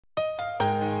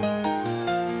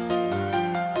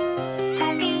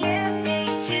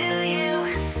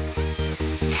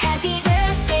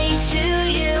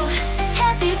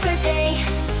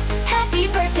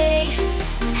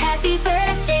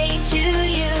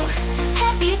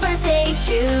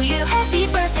you. Happy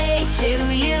birthday to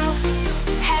you.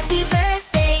 Happy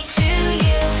birthday to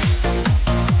you.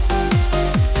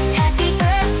 Happy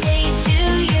birthday to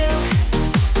you.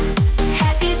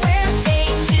 Happy birthday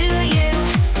to you.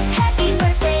 Happy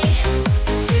birthday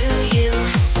to you.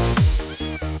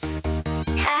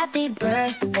 Happy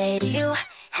birthday to you.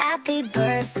 Happy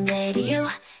birthday to you.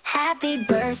 Happy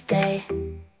birthday.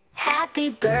 Happy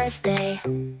birthday.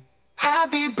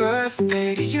 Happy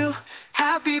birthday to you.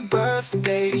 Happy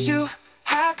birthday to you.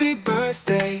 Happy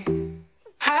birthday.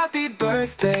 Happy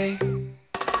birthday.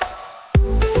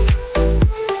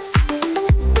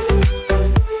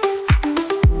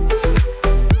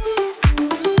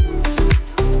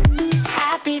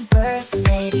 Happy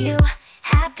birthday to you.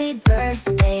 Happy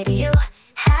birthday to you.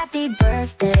 Happy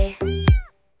birthday.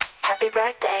 Happy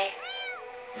birthday.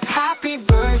 Happy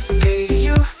birthday to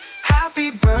you.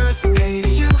 Happy birthday to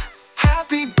you.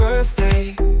 Happy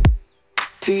birthday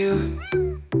to you.